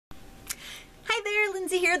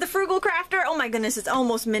Lindsay here, the Frugal Crafter. Oh my goodness, it's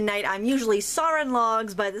almost midnight. I'm usually sawing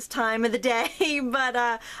logs by this time of the day, but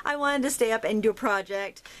I wanted to stay up and do a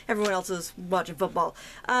project. Everyone else is watching football.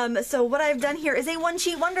 So what I've done here is a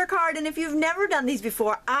one-sheet wonder card, and if you've never done these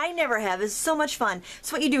before, I never have. It's so much fun.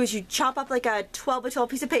 So what you do is you chop up like a 12 by 12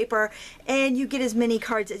 piece of paper, and you get as many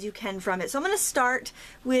cards as you can from it. So I'm going to start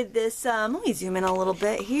with this, let me zoom in a little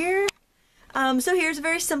bit here. So here's a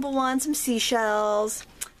very simple one, some seashells.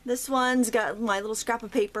 This one's got my little scrap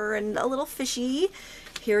of paper and a little fishy.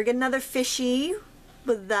 Here we get another fishy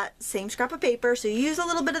with that same scrap of paper. So you use a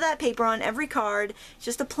little bit of that paper on every card. It's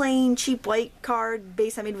just a plain cheap white card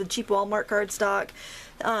base I made with cheap Walmart cardstock.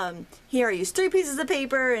 Here I used 3 pieces of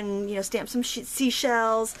paper and, you know, stamped some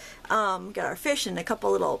seashells. Got our fish and a couple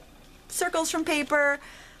little circles from paper.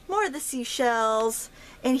 More of the seashells.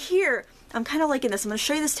 And here I'm kind of liking this. I'm going to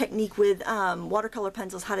show you this technique with watercolor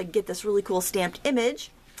pencils, how to get this really cool stamped image.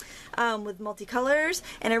 With multicolors,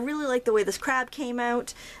 and I really like the way this crab came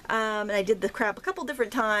out, and I did the crab a couple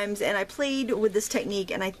different times, and I played with this technique,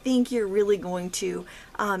 and I think you're really going to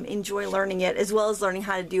enjoy learning it, as well as learning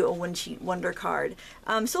how to do a one-sheet wonder card.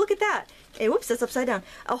 So look at that. Hey, whoops, that's upside down.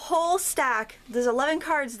 A whole stack. There's 11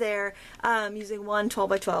 cards there, using one 12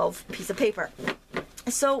 by 12 piece of paper.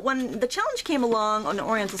 So when the challenge came along on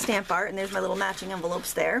Oriental Stamp Art, and there's my little matching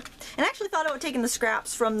envelopes there, and I actually thought about taking the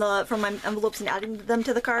scraps from my envelopes and adding them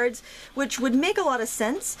to the cards, which would make a lot of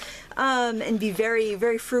sense and be very,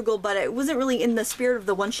 very frugal, but it wasn't really in the spirit of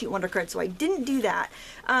the one-sheet wonder card, so I didn't do that.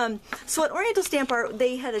 So at Oriental Stamp Art,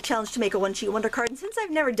 they had a challenge to make a one-sheet wonder card, and since I've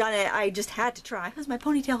never done it, I just had to try. Here's my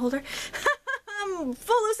ponytail holder. I'm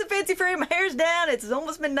full loose and fancy free, my hair's down, it's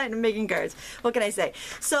almost midnight and I'm making cards. What can I say?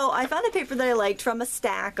 So I found a paper that I liked from a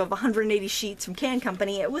stack of 180 sheets from Can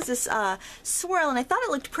Company. It was this swirl, and I thought it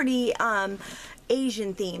looked pretty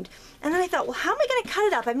Asian themed. And then I thought, well, how am I going to cut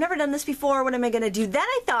it up? I've never done this before. What am I going to do? Then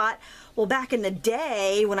I thought, well, back in the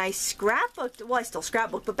day when I scrapbooked, well, I still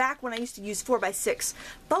scrapbook, but back when I used to use 4x6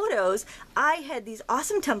 photos, I had these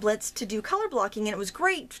awesome templates to do color blocking, and it was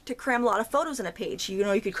great to cram a lot of photos in a page. You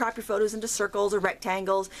know, you could crop your photos into circles or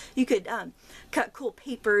rectangles. You could cut cool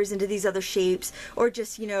papers into these other shapes, or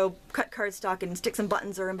just, you know, cut cardstock and stick some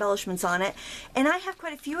buttons or embellishments on it. And I have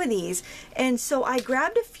quite a few of these, and so I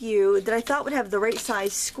grabbed a few that I thought would have the right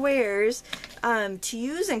size squares to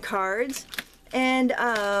use in cards, and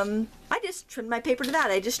I just trimmed my paper to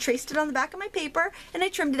that. I just traced it on the back of my paper and I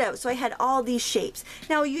trimmed it out, so I had all these shapes.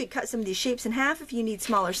 Now you could cut some of these shapes in half if you need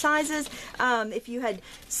smaller sizes. If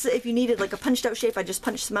you needed like a punched out shape, I just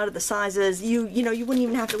punched some out of the sizes. You know, you wouldn't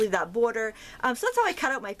even have to leave that border. So that's how I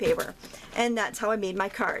cut out my paper, and that's how I made my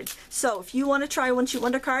cards. So if you want to try a one-sheet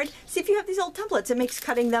wonder card, see if you have these old templates. It makes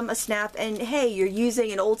cutting them a snap, and hey, you're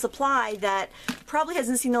using an old supply that probably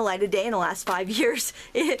hasn't seen the light of day in the last 5 years.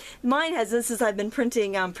 Mine hasn't, since I've been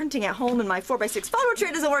printing at home, and my 4x6 photo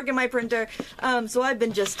tray doesn't work in my printer, so I've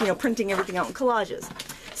been just, you know, printing everything out in collages.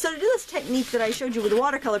 So to do this technique that I showed you with the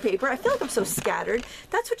watercolor paper, I feel like I'm so scattered.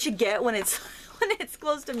 That's what you get when it's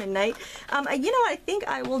close to midnight. You know what I think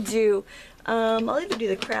I will do? I'll either do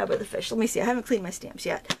the crab or the fish. Let me see. I haven't cleaned my stamps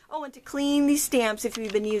yet. Oh, and to clean these stamps, if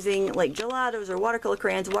you've been using like gelatos or watercolor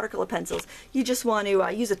crayons, watercolor pencils, you just want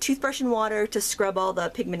to use a toothbrush and water to scrub all the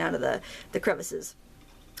pigment out of the crevices.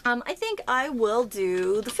 I think I will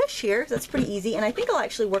do the fish here. That's pretty easy, and I think I'll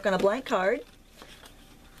actually work on a blank card.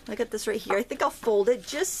 I got this right here. I think I'll fold it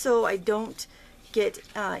just so I don't get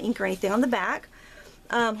ink or anything on the back.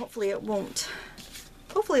 Hopefully it won't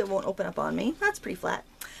open up on me. That's pretty flat.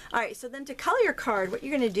 Alright, so then to color your card, what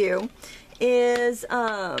you're going to do is,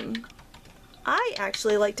 I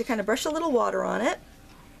actually like to kind of brush a little water on it.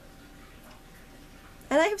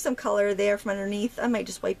 And I have some color there from underneath. I might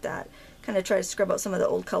just wipe that. Kind of try to scrub out some of the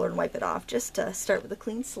old color and wipe it off, just to start with a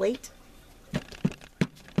clean slate.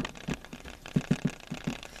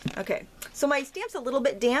 Okay, so my stamp's a little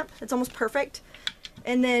bit damp. It's almost perfect.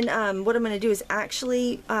 And then what I'm going to do is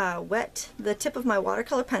actually wet the tip of my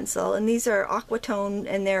watercolor pencil, and these are Aquatone,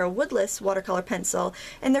 and they're a woodless watercolor pencil,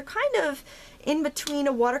 and they're kind of in between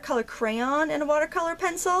a watercolor crayon and a watercolor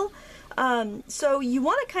pencil. So you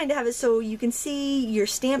want to kind of have it so you can see your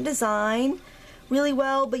stamp design really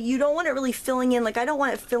well, but you don't want it really filling in. Like, I don't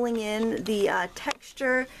want it filling in the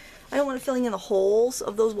texture. I don't want it filling in the holes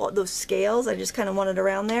of those scales. I just kind of want it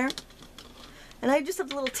around there. And I just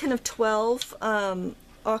have a little tin of 12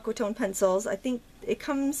 Aquatone pencils. I think it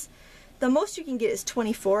comes, the most you can get is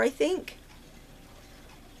 24, I think.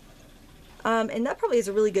 And that probably is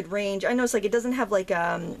a really good range. I notice, like, it doesn't have like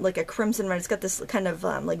a crimson red. It's got this kind of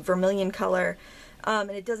like vermilion color. and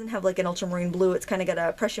it doesn't have like an ultramarine blue. It's kind of got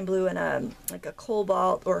a Prussian blue and a like a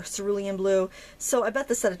cobalt or cerulean blue. So I bet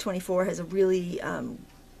the set of 24 has a really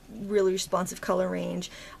really responsive color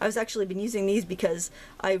range. I was actually been using these because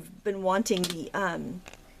I've been wanting the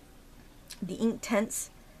Inktense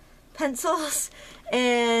pencils,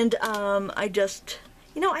 and I just,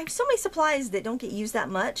 you know, I have so many supplies that don't get used that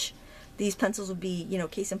much. These pencils would be, you know,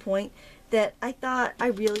 case in point, that I thought I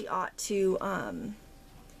really ought to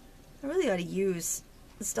use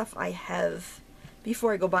the stuff I have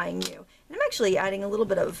before I go buying new. And I'm actually adding a little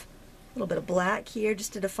bit of black here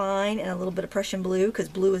just to define, and a little bit of Prussian blue, because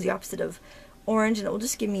blue is the opposite of orange, and it will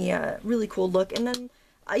just give me a really cool look. And then,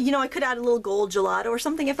 you know, I could add a little gold gelato or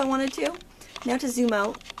something if I wanted to. Now to zoom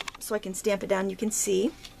out so I can stamp it down, you can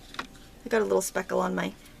see I got a little speckle on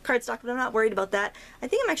my cardstock, but I'm not worried about that. I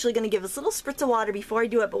think I'm actually going to give this little spritz of water before I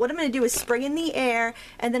do it, but what I'm going to do is spray in the air,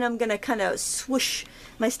 and then I'm going to kind of swoosh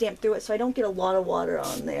my stamp through it so I don't get a lot of water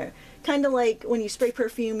on there. Kind of like when you spray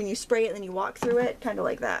perfume and you spray it and then you walk through it, kind of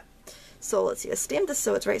like that. So let's see, I stamped this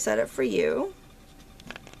so it's right side up for you.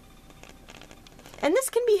 And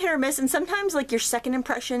this can be hit or miss, and sometimes like your second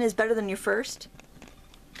impression is better than your first.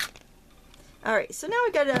 Alright, so now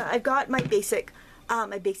I've got my basic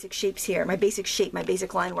shapes here, my basic shape, my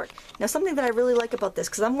basic line work. Now something that I really like about this,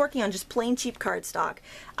 because I'm working on just plain cheap cardstock,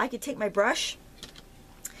 I could take my brush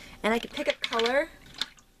and I could pick a color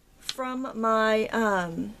from my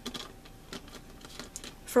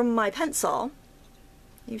pencil.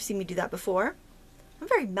 You've seen me do that before. I'm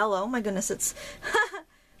very mellow, my goodness, it's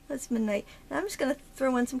it's midnight. And I'm just going to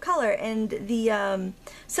throw in some color, and the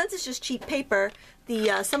since it's just cheap paper,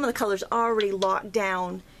 the some of the colors are already locked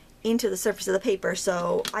down into the surface of the paper,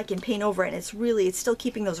 so I can paint over it, and it's still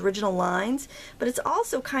keeping those original lines, but it's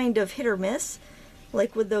also kind of hit or miss,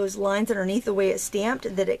 like with those lines underneath, the way it's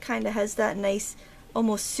stamped, that it kind of has that nice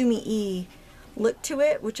almost sumi-y look to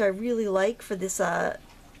it, which I really like for this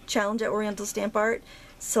challenge at Oriental Stamp Art.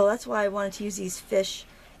 So that's why I wanted to use these fish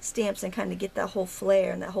stamps and kind of get that whole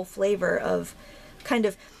flair and that whole flavor of kind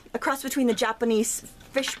of a cross between the Japanese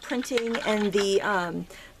fish printing and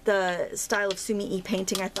the style of sumi-e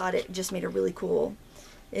painting. I thought it just made a really cool,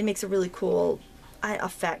 it makes a really cool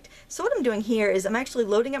effect. So what I'm doing here is I'm actually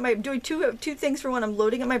loading up I'm doing two things. For one, I'm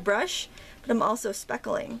loading up my brush, but I'm also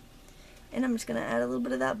speckling. And I'm just going to add a little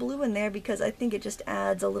bit of that blue in there because I think it just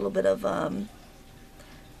adds a little bit of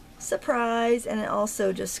surprise, and it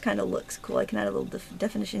also just kind of looks cool. I can add a little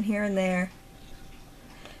definition here and there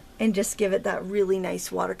and just give it that really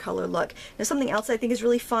nice watercolor look. Now something else I think is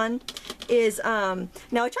really fun is, now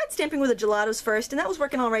I tried stamping with the gelatos first, and that was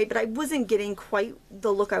working all right, but I wasn't getting quite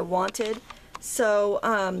the look I wanted. So,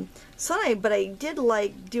 but I did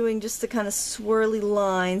like doing just the kind of swirly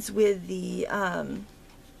lines with the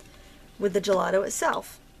gelato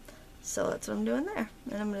itself. So that's what I'm doing there.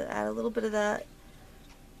 And I'm going to add a little bit of that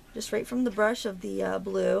just right from the brush of the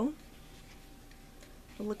blue.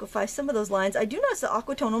 We'll liquefy some of those lines. I do notice the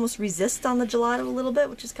Aquatone almost resists on the gelato a little bit,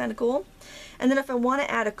 which is kind of cool. And then if I want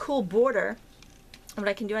to add a cool border, what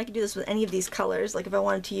I can do this with any of these colors. Like if I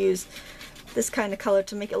wanted to use this kind of color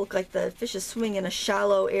to make it look like the fish is swimming in a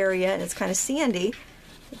shallow area and it's kind of sandy,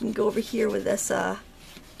 I can go over here with this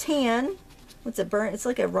tan. What's it, burnt? It's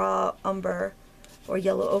like a raw umber or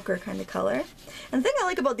yellow ochre kind of color. And the thing I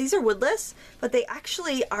like about these are woodless, but they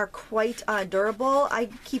actually are quite durable.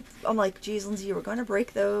 I'm like, geez, Lindsay, you were going to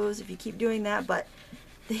break those if you keep doing that, but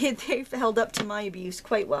they've held up to my abuse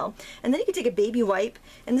quite well. And then you can take a baby wipe,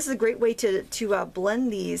 and this is a great way to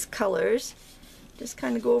blend these colors. Just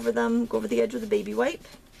kind of go over them, go over the edge with a baby wipe.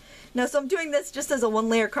 Now, so I'm doing this just as a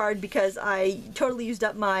one-layer card because I totally used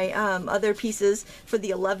up my other pieces for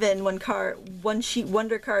the 11 one-sheet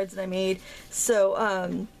wonder cards that I made. So,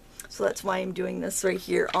 so that's why I'm doing this right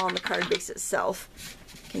here on the card base itself.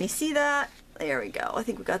 Can you see that? There we go. I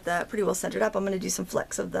think we got that pretty well centered up. I'm going to do some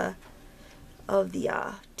flecks of the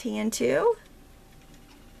tan too.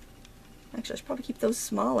 Actually, I should probably keep those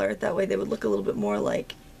smaller. That way they would look a little bit more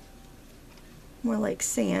like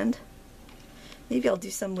sand. Maybe I'll do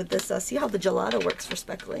some with this, see how the gelato works for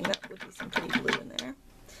speckling. That would be some pretty blue in there.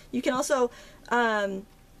 You can also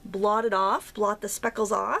blot the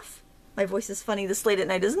speckles off. My voice is funny this late at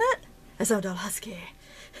night, isn't it? I sound all husky.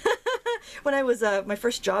 When I was, my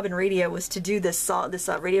first job in radio was to do this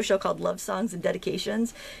radio show called Love Songs and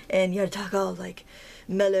Dedications, and you had to talk all like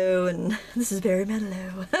mellow, and this is very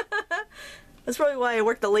mellow. That's probably why I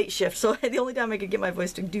worked the late shift, so the only time I could get my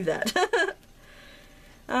voice to do that.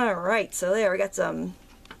 Alright, so there, we got some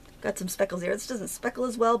speckles here. This doesn't speckle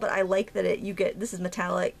as well, but I like that this is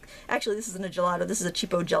metallic. Actually, this isn't a gelato, this is a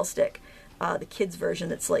cheapo gel stick. The kids version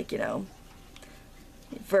that's like, you know,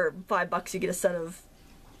 For $5 you get a set of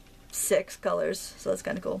 6 colors, so that's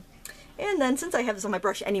kind of cool. And then since I have this on my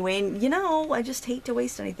brush anyway, and you know, I just hate to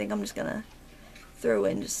waste anything, I'm just gonna throw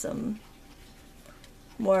in just some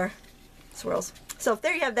more swirls. So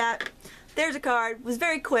there you have that. There's a card. It was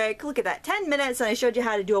very quick. Look at that. 10 minutes and I showed you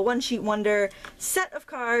how to do a one-sheet wonder set of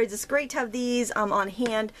cards. It's great to have these on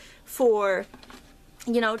hand for,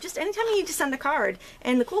 you know, just anytime you need to send a card.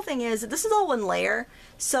 And the cool thing is that this is all one layer,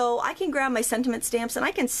 so I can grab my sentiment stamps and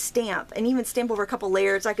I can stamp, and even stamp over a couple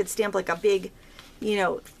layers. I could stamp like a big, you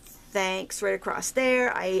know, thanks right across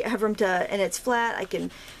there. I have room to, and it's flat. I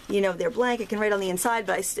can, you know, they're blank. I can write on the inside,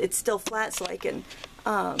 but it's still flat, so I can,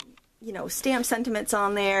 you know, stamp sentiments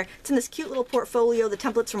on there. It's in this cute little portfolio, the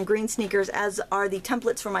templates from Green Sneakers, as are the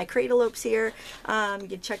templates for my Cradalopes here. You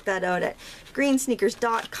can check that out at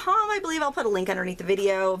greensneakers.com. I believe I'll put a link underneath the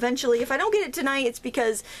video eventually. If I don't get it tonight, it's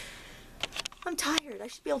because I'm tired. I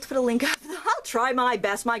should be able to put a link up. I'll try my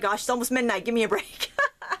best. My gosh, it's almost midnight. Give me a break.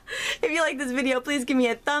 If you like this video, please give me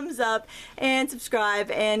a thumbs up and subscribe.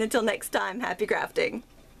 And until next time, happy crafting.